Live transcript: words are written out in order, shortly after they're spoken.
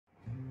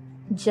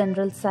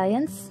General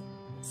Science,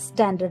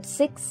 Standard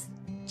 6,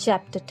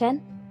 Chapter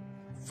 10,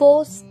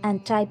 Force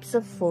and Types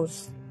of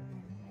Force.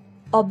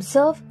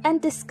 Observe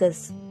and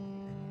discuss.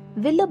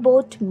 Will a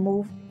boat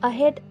move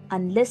ahead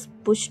unless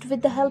pushed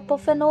with the help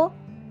of an oar?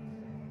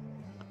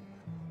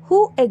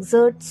 Who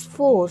exerts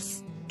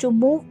force to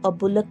move a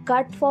bullock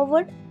cart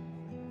forward?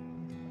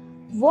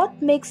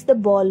 What makes the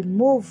ball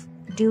move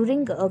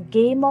during a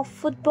game of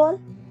football?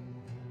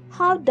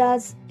 How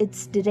does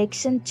its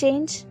direction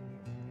change?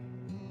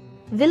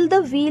 Will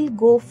the wheel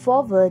go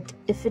forward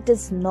if it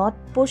is not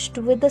pushed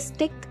with a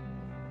stick?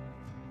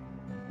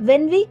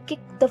 When we kick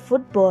the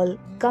football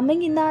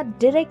coming in our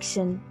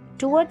direction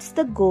towards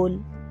the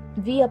goal,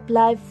 we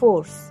apply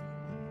force.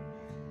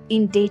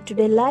 In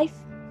day-to-day life,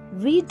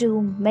 we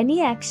do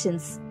many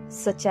actions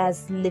such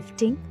as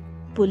lifting,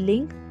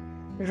 pulling,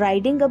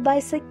 riding a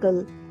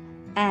bicycle,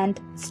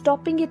 and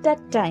stopping it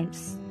at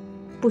times,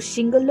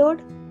 pushing a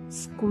load,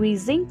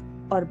 squeezing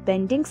or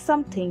bending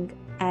something,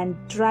 and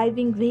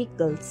driving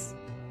vehicles.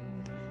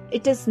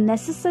 It is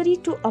necessary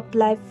to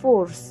apply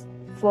force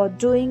for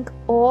doing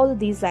all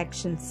these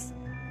actions.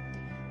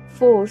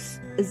 Force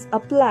is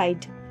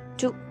applied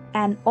to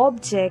an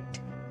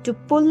object to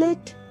pull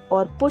it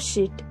or push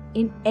it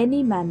in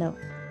any manner.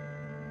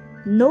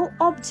 No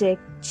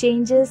object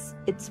changes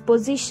its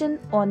position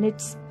on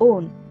its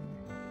own.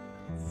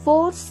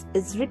 Force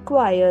is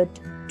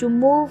required to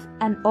move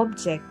an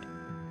object.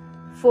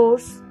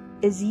 Force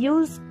is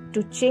used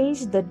to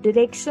change the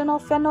direction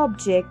of an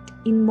object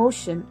in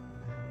motion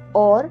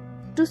or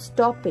to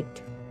stop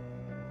it.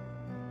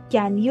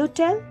 Can you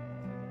tell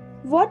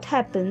what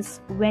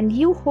happens when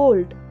you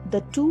hold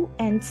the two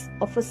ends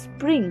of a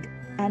spring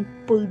and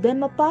pull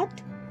them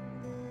apart?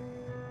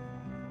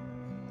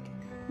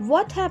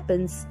 What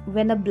happens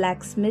when a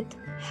blacksmith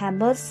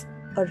hammers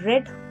a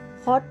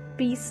red-hot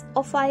piece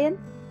of iron?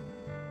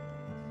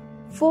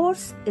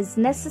 Force is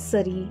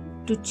necessary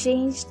to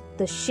change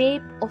the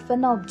shape of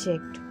an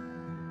object.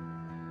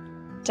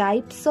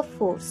 Types of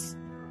force.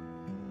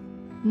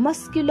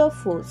 Muscular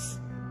force.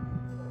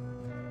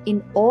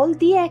 In all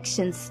the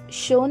actions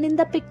shown in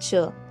the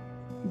picture,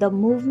 the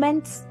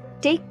movements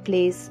take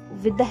place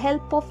with the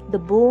help of the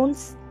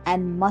bones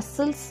and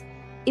muscles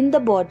in the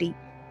body.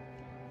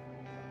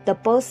 The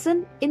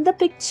person in the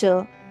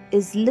picture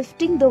is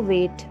lifting the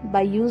weight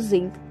by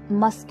using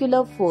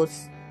muscular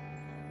force.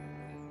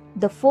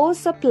 The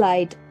force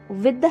applied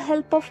with the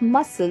help of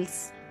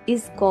muscles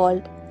is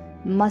called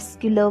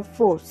muscular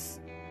force.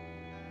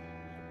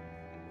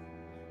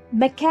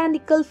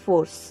 Mechanical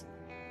force.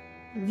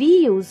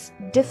 We use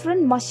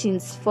different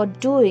machines for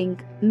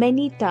doing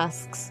many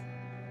tasks.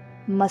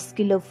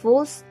 Muscular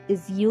force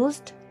is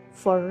used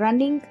for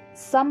running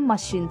some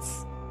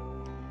machines.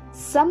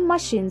 Some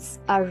machines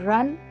are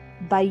run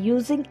by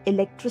using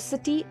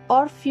electricity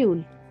or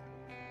fuel.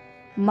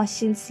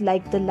 Machines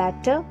like the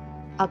latter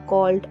are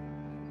called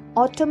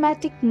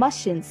automatic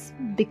machines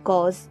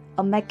because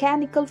a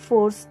mechanical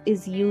force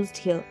is used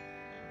here.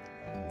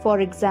 For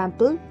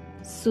example,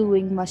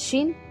 sewing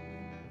machine,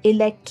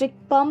 electric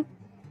pump,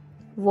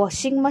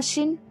 washing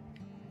machine,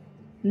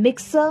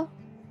 mixer,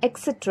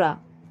 etc.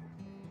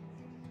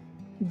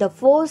 The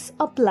force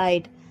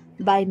applied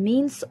by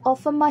means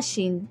of a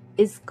machine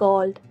is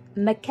called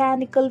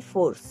mechanical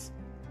force.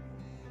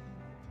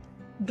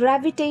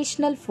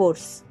 Gravitational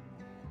force.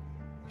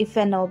 If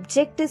an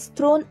object is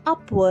thrown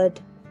upward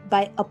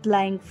by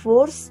applying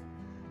force,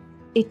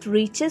 it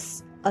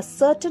reaches a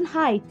certain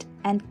height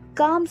and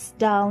comes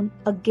down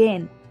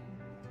again.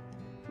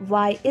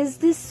 Why is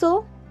this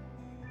so?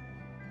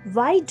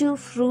 Why do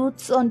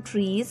fruits on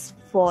trees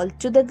fall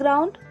to the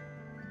ground?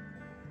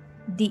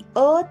 The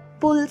earth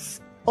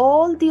pulls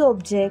all the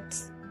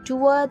objects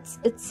towards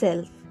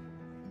itself.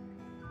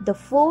 The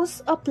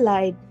force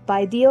applied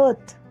by the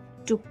earth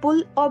to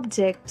pull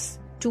objects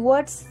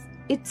towards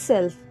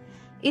itself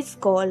is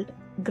called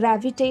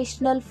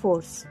gravitational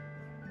force.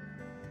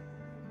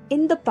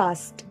 In the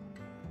past,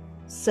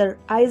 Sir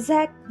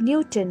Isaac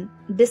Newton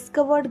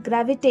discovered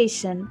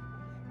gravitation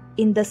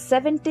in the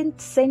 17th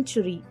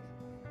century.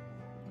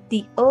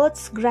 The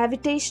Earth's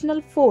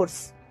gravitational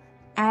force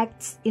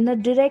acts in a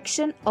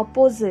direction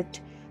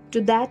opposite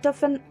to that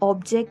of an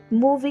object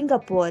moving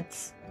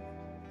upwards.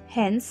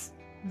 Hence,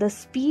 the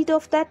speed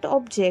of that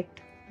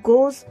object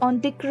goes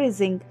on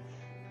decreasing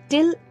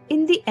till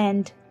in the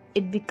end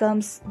it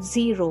becomes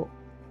zero.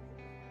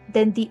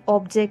 Then the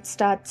object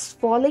starts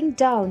falling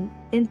down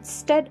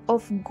instead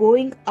of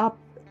going up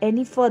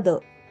any further.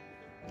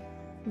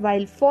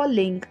 While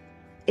falling,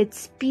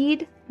 its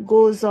speed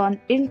goes on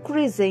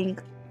increasing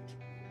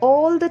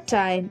all the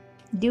time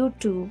due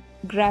to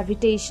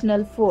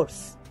gravitational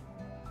force.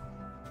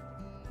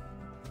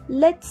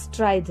 Let's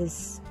try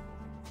this.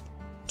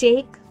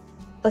 Take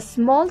a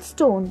small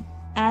stone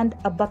and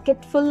a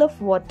bucket full of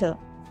water.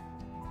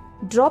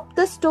 Drop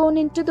the stone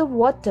into the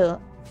water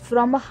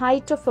from a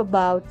height of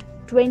about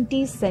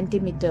 20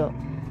 centimeters.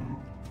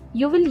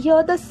 You will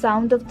hear the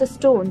sound of the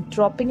stone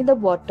dropping in the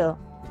water.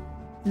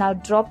 Now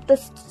drop the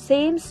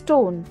same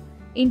stone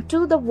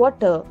into the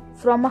water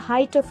from a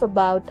height of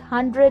about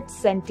 100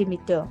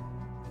 centimeter.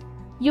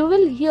 You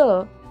will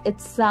hear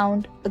its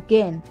sound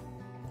again.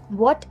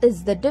 What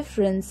is the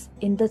difference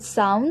in the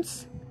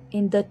sounds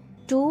in the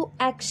two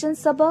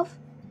actions above?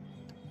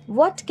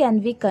 What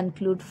can we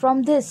conclude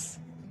from this?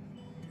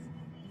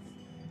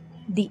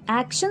 The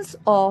actions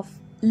of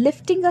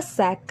lifting a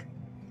sack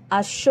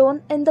are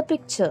shown in the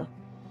picture.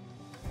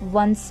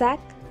 One sack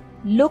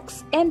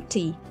looks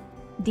empty,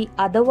 the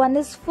other one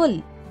is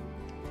full.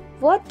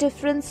 What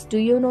difference do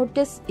you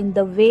notice in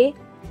the way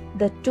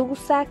the two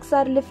sacks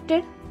are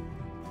lifted?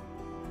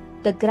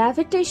 The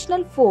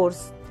gravitational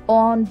force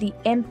on the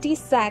empty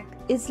sack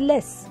is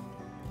less.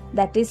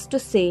 That is to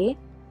say,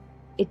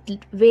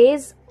 it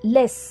weighs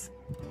less.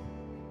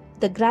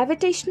 The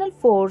gravitational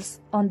force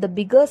on the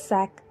bigger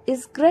sack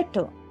is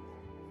greater.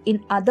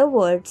 In other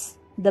words,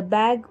 the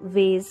bag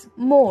weighs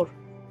more.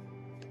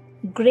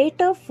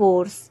 Greater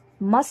force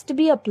must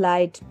be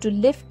applied to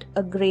lift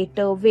a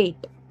greater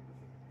weight.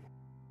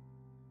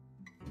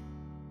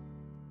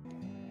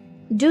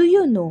 Do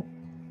you know,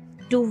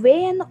 to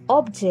weigh an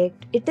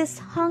object, it is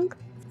hung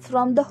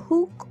from the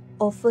hook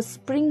of a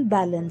spring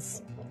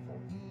balance.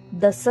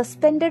 The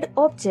suspended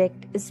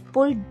object is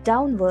pulled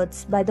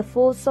downwards by the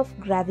force of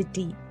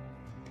gravity.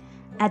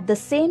 At the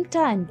same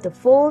time, the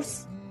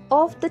force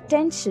of the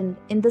tension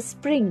in the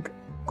spring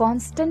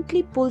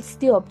constantly pulls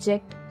the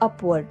object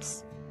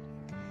upwards.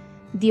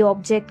 The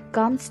object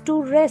comes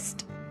to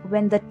rest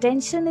when the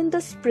tension in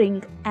the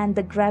spring and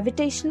the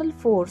gravitational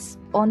force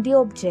on the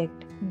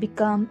object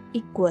become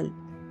equal.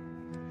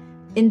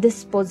 In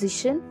this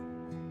position,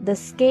 the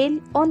scale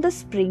on the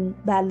spring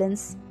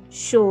balance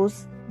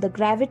shows the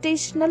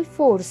gravitational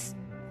force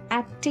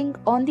acting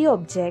on the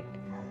object,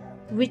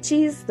 which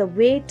is the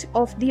weight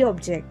of the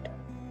object.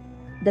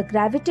 The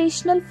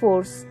gravitational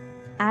force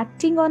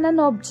acting on an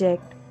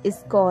object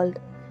is called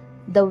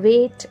the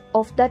weight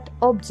of that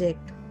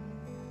object.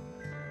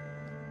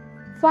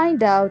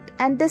 Find out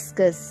and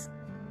discuss.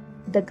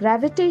 The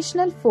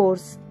gravitational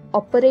force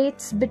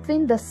operates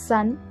between the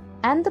Sun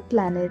and the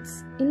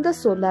planets in the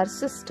solar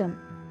system.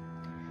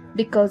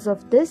 Because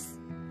of this,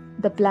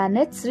 the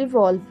planets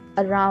revolve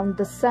around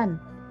the Sun.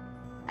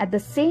 At the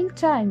same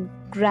time,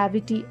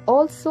 gravity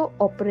also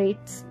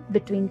operates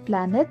between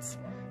planets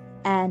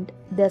and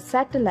their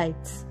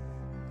satellites.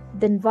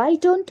 Then why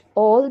don't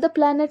all the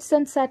planets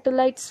and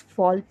satellites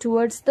fall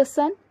towards the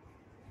Sun?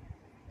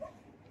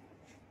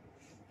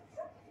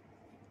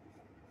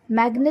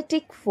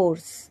 Magnetic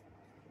force.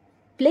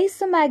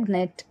 Place a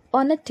magnet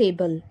on a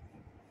table.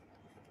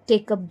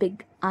 Take a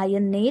big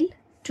iron nail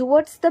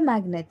towards the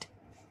magnet.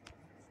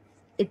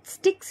 It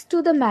sticks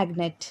to the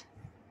magnet.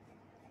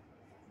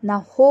 Now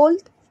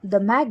hold the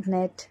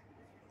magnet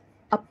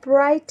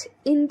upright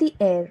in the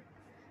air,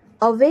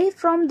 away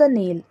from the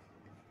nail.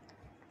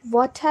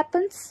 What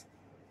happens?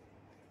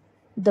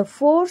 The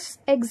force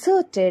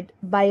exerted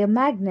by a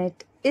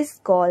magnet is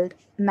called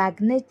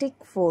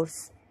magnetic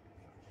force.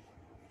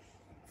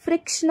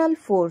 Frictional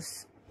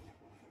force.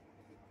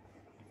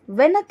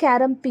 When a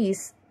carom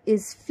piece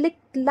is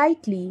flicked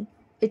lightly,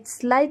 it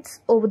slides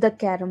over the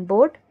carom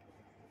board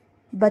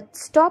but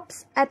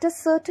stops at a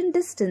certain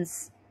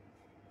distance.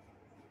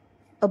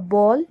 A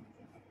ball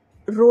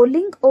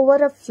rolling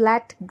over a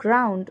flat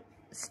ground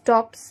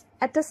stops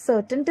at a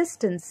certain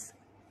distance.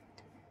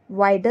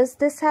 Why does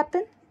this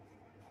happen?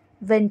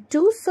 When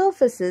two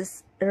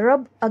surfaces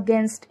rub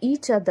against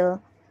each other,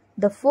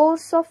 the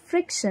force of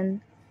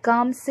friction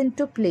comes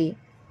into play.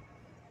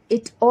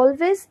 It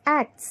always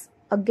acts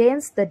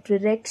against the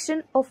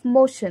direction of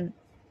motion.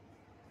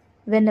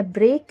 When a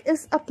brake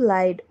is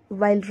applied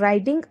while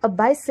riding a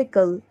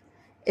bicycle,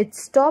 it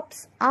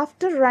stops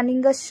after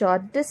running a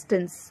short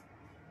distance.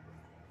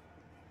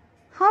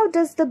 How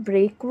does the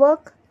brake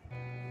work?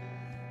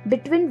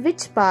 Between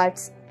which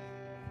parts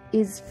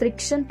is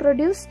friction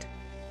produced?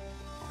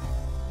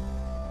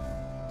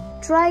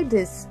 Try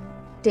this.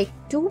 Take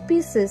two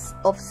pieces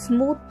of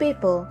smooth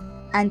paper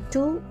and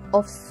two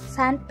of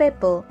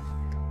sandpaper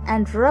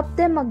and rub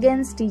them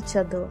against each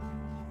other.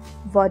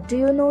 What do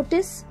you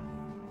notice?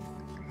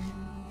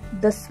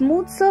 The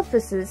smooth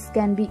surfaces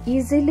can be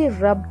easily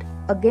rubbed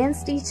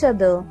against each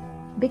other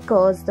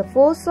because the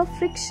force of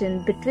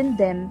friction between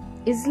them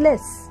is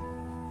less,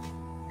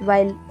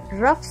 while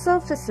rough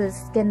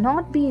surfaces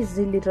cannot be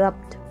easily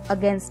rubbed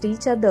against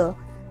each other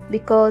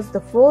because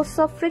the force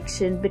of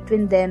friction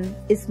between them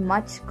is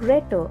much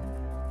greater.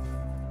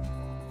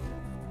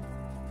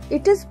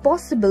 It is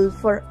possible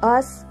for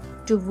us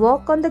to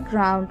walk on the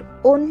ground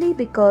only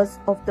because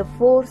of the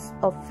force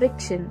of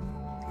friction.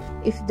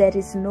 If there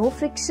is no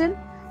friction,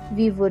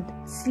 we would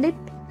slip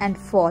and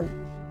fall.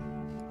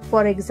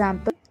 For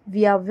example,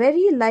 we are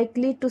very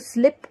likely to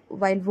slip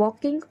while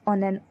walking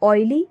on an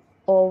oily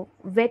or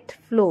wet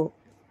floor.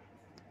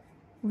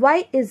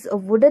 Why is a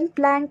wooden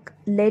plank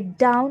laid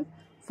down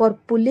for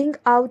pulling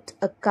out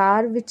a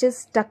car which is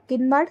stuck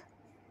in mud?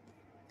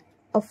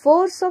 A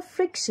force of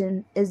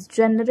friction is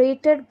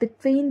generated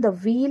between the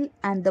wheel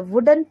and the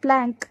wooden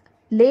plank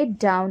laid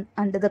down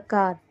under the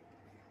car.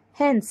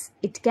 Hence,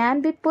 it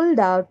can be pulled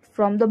out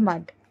from the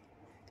mud.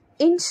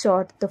 In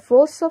short, the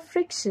force of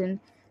friction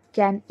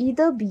can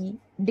either be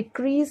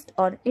decreased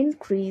or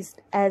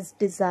increased as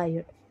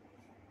desired.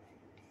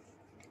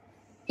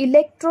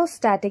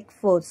 Electrostatic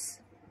force.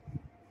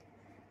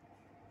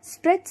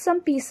 Spread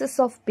some pieces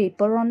of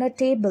paper on a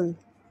table.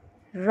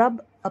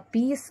 Rub a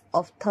piece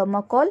of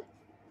thermocol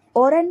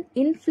or an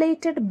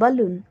inflated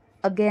balloon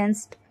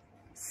against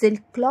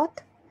silk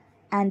cloth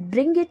and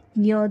bring it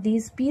near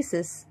these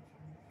pieces.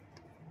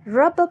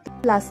 Rub a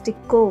plastic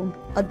comb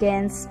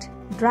against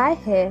dry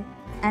hair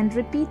and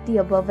repeat the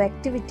above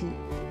activity.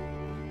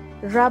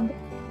 Rub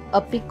a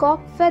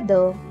peacock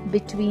feather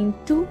between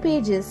two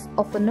pages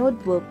of a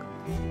notebook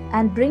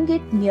and bring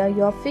it near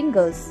your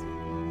fingers.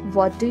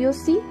 What do you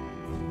see?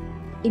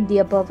 In the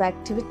above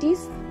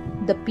activities,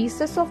 the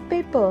pieces of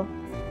paper,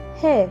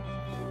 hair,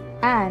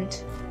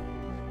 and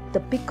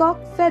the peacock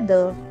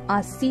feather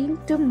are seen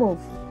to move.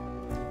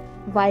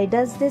 Why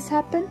does this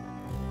happen?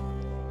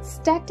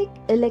 Static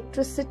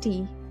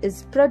electricity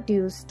is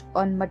produced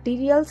on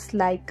materials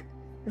like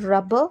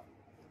rubber,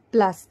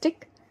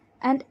 plastic,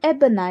 and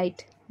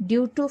ebonite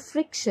due to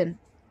friction.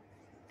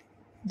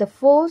 The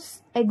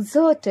force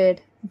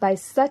exerted by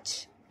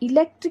such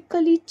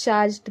electrically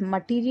charged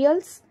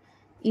materials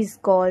is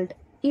called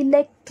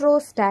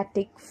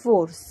electrostatic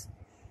force.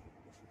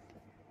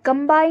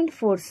 Combined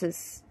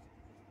forces.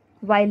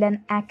 While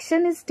an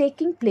action is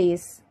taking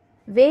place,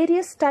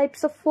 various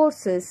types of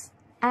forces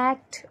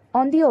act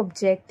on the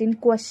object in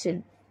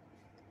question.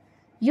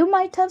 You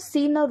might have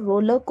seen a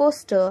roller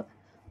coaster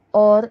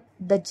or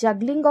the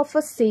juggling of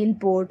a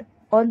sailboat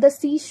on the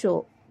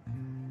seashore.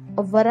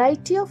 A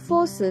variety of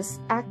forces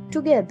act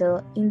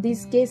together in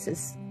these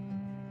cases.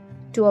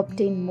 To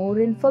obtain more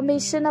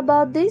information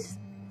about this,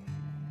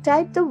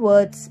 type the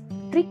words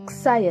 "trick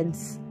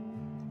science"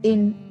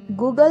 in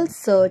Google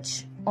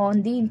search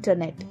on the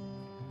internet.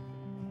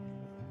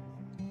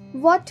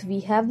 What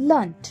we have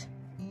learnt.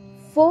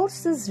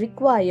 Force is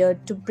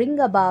required to bring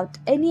about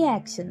any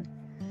action.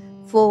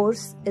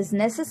 Force is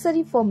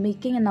necessary for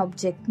making an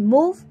object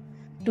move,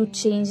 to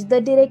change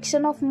the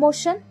direction of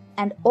motion,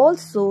 and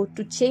also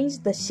to change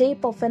the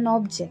shape of an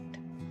object.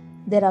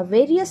 There are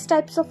various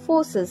types of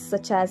forces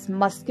such as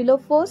muscular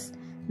force,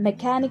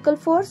 mechanical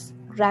force,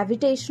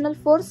 gravitational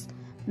force,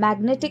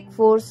 magnetic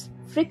force,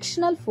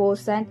 frictional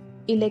force, and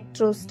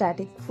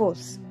electrostatic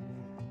force.